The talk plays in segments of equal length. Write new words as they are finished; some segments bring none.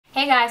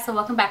Hey guys, so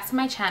welcome back to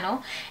my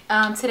channel.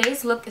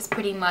 Today's look is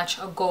pretty much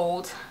a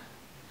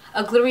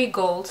glittery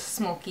gold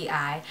smoky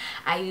eye.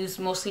 I use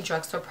mostly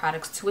drugstore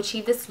products to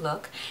achieve this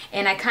look,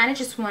 and I kind of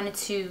just wanted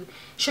to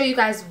show you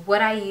guys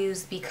what I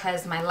used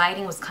because my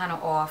lighting was kind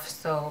of off,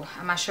 so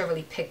I'm not sure it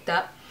really picked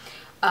up.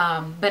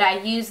 But I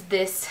used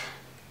this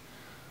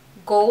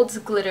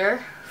gold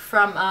glitter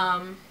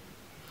from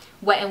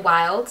Wet n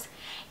Wild.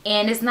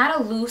 And it's not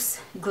a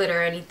loose glitter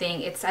or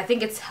anything. I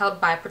think it's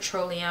held by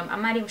petroleum.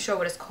 I'm not even sure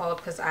what it's called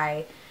because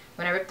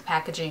when I ripped the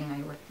packaging, I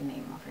ripped the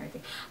name off and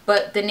everything.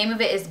 But the name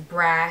of it is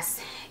Brass,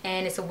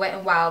 and it's a Wet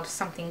n Wild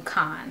something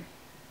con.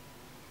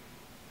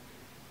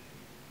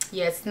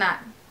 Yeah, it's not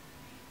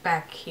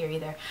back here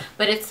either.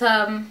 But it's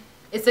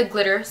a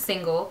glitter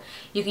single.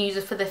 You can use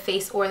it for the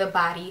face or the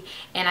body.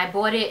 And I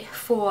bought it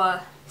for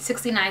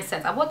 69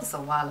 cents. I bought this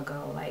a while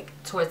ago, like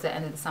towards the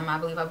end of the summer, I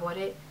believe I bought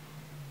it.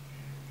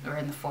 Or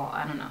in the fall,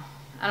 I don't know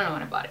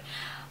when I bought it,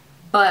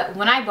 but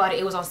when I bought it,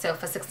 it was on sale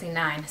for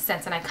 69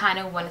 cents, and I kind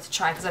of wanted to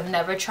try because I've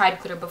never tried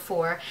glitter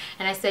before,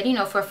 and I said, you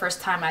know, for a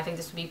first time I think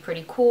this would be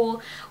pretty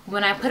cool.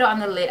 When I put it on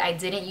the lid, I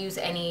didn't use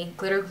any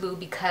glitter glue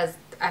because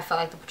I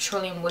felt like the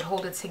petroleum would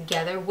hold it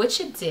together,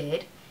 which it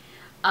did.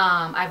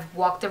 I've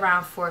walked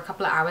around for a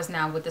couple of hours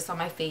now with this on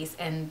my face,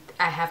 and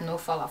I have no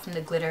fall off from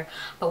the glitter.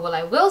 But what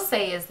I will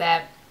say is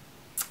that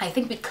I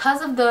think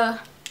because of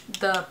the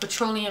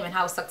petroleum and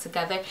how it stuck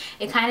together,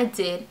 it kind of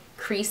did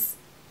crease,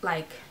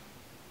 like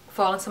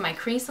fall into my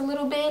crease a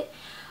little bit.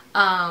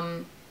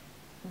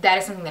 That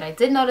is something that I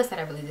did notice that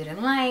I really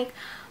didn't like,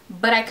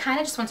 but I kind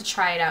of just want to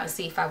try it out and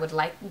see if I would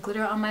like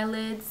glitter on my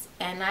lids,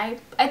 and I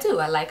do.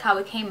 I like how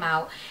it came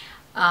out.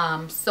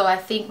 So I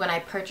think when I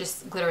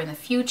purchase glitter in the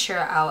future,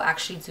 I'll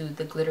actually do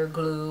the glitter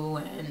glue,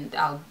 and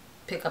I'll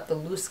pick up the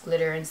loose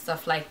glitter and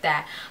stuff like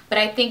that. But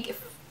I think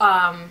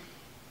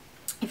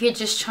if you're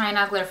just trying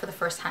out glitter for the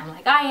first time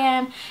like I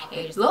am,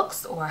 it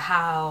looks or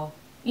how,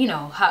 you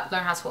know,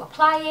 learn how to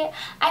apply it,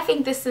 I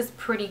think this is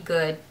pretty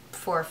good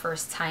for a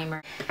first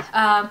timer.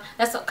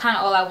 That's kind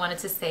of all I wanted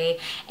to say,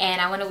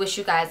 and I want to wish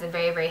you guys a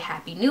very, very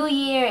happy new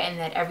year, and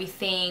that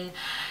everything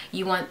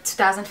you want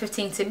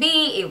 2015 to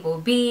be, it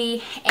will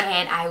be,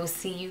 and I will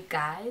see you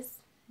guys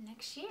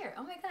next year.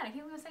 Oh my god, I can't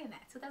believe I'm saying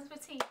that.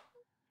 2015.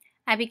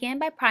 I began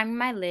by priming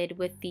my lid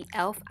with the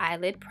e.l.f.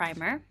 eyelid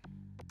primer.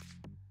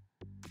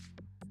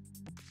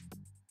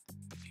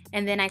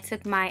 And then I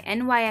took my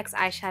NYX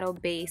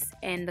eyeshadow base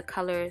and the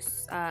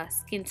colors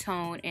Skin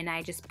Tone, and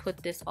I just put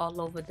this all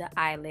over the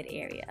eyelid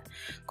area.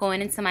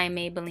 Going into my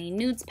Maybelline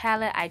Nudes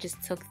palette, I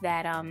just took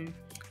that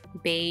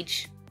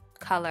beige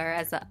color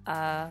as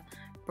a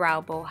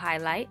brow bow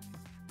highlight.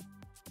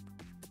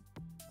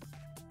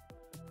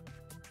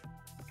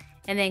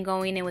 And then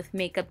going in with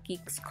Makeup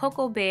Geek's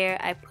Cocoa Bear,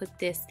 I put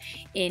this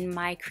in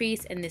my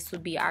crease, and this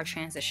would be our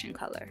transition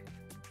color.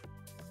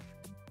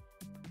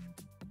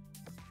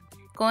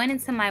 Going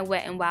into my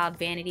Wet n Wild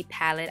Vanity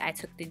palette, I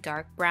took the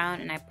dark brown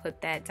and I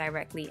put that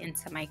directly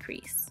into my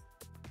crease.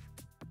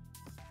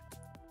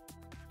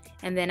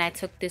 And then I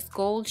took this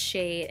gold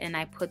shade and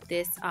I put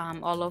this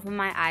all over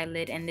my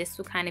eyelid, and this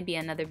will kind of be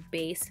another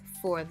base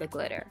for the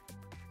glitter.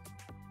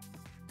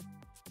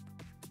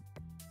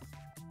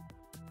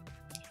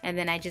 And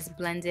then I just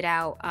blended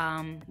out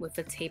with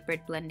a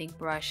tapered blending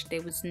brush.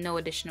 There was no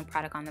additional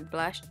product on the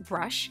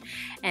brush.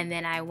 And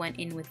then I went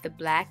in with the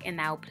black, and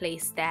I'll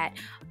place that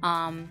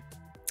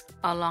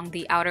along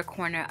the outer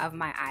corner of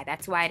my eye.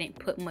 That's why I didn't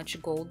put much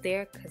gold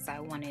there, because I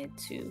wanted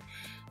to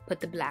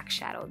put the black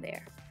shadow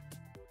there.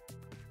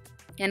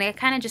 And I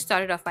kind of just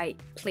started off by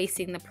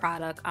placing the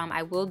product.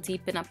 I will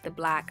deepen up the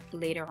black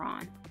later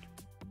on.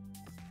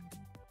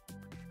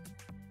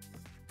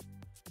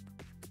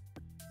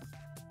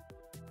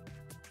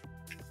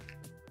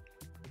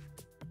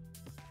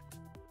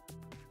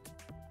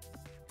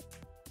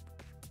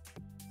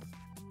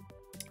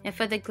 And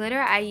for the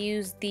glitter, I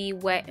used the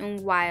Wet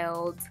n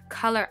Wild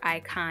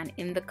Coloricon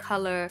in the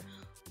color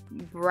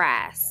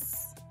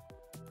Brass.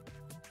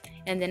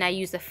 And then I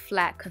used a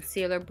flat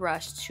concealer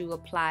brush to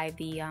apply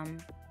the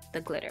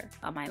glitter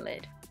on my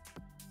lid.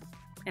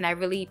 And I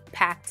really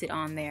packed it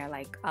on there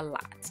like a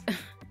lot.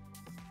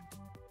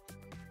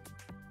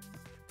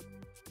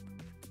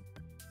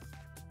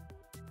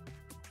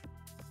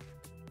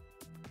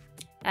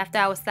 After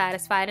I was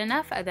satisfied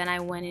enough, then I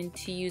went in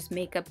to use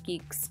Makeup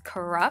Geek's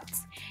Corrupt,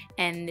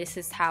 and this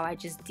is how I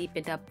just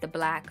deepened up the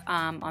black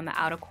on the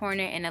outer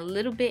corner and a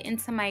little bit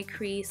into my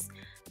crease,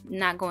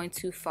 not going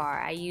too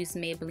far. I used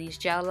Maybelline's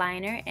gel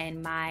liner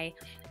and my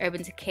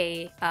Urban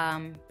Decay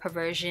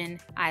Perversion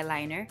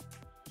eyeliner.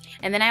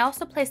 And then I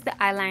also placed the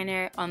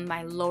eyeliner on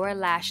my lower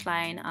lash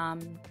line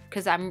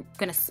because I'm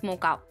gonna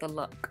smoke out the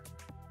look.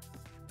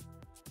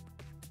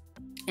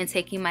 And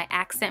taking my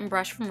accent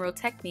brush from Real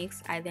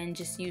Techniques, I then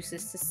just used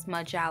this to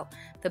smudge out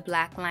the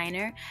black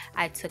liner.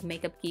 I took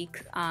Makeup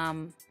Geek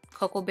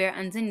Cocoa Bear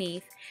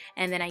underneath,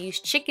 and then I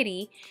used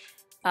Chickadee,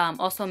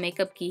 also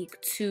Makeup Geek,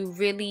 to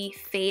really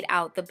fade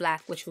out the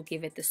black, which will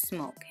give it the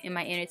smoke. In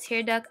my inner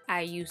tear duct,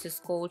 I used this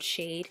gold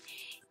shade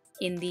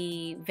in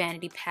the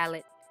Vanity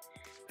palette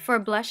For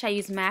blush, I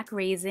use MAC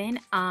Raisin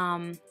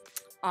on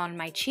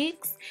my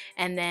cheeks,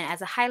 and then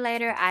as a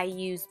highlighter I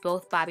use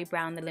both Bobbi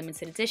Brown the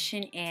limited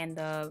edition and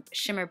the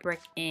Shimmer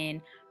Brick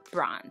in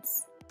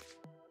bronze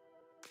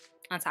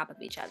on top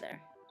of each other,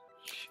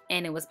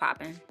 and it was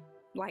popping,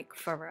 like,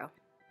 for real.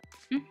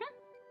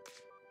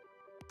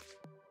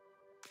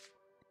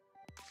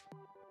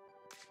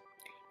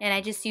 And I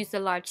just used a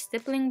large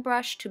stippling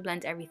brush to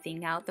blend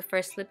everything out. The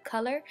first lip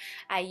color,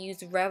 I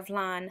used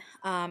Revlon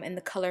in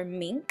the color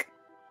Mink.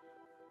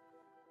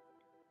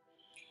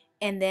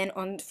 And then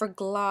for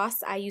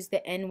gloss, I used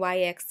the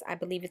NYX, I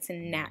believe it's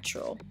in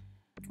Natural,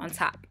 on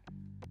top.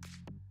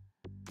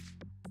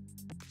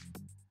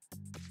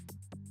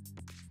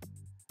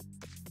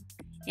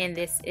 And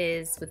this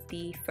is with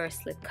the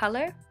first lip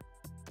color.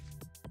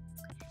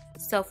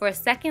 So for a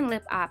second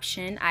lip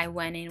option, I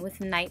went in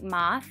with Night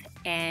Moth,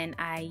 and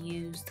I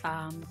used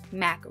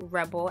MAC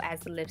Rebel as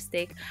the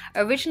lipstick.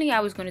 Originally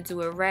I was going to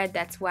do a red,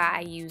 that's why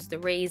I used the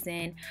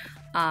Raisin,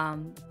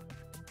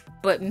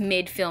 but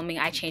mid-filming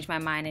I changed my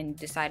mind and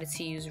decided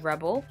to use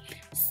Rebel.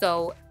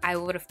 So I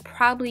would have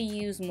probably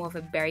used more of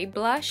a berry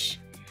blush,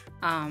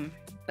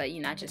 but you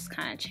know, I just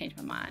kind of changed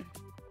my mind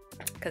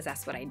because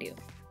that's what I do.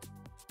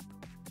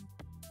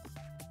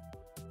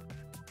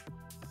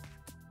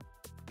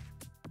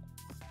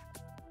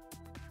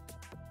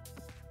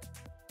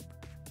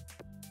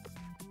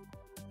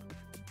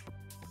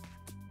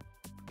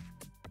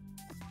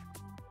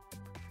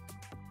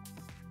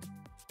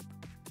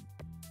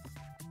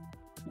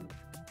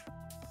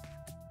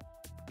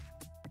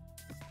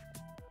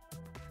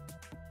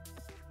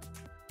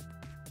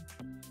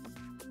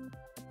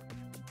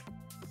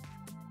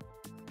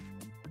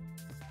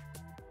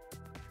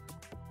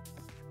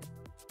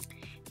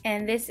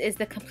 And this is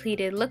the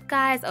completed look,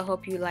 guys. I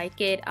hope you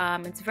like it.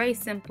 It's very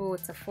simple,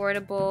 it's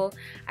affordable.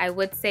 I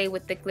would say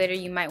with the glitter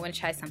you might want to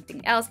try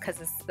something else because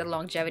the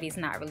longevity is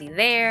not really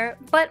there,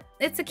 but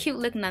it's a cute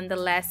look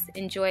nonetheless.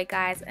 Enjoy,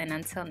 guys, and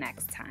until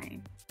next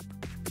time.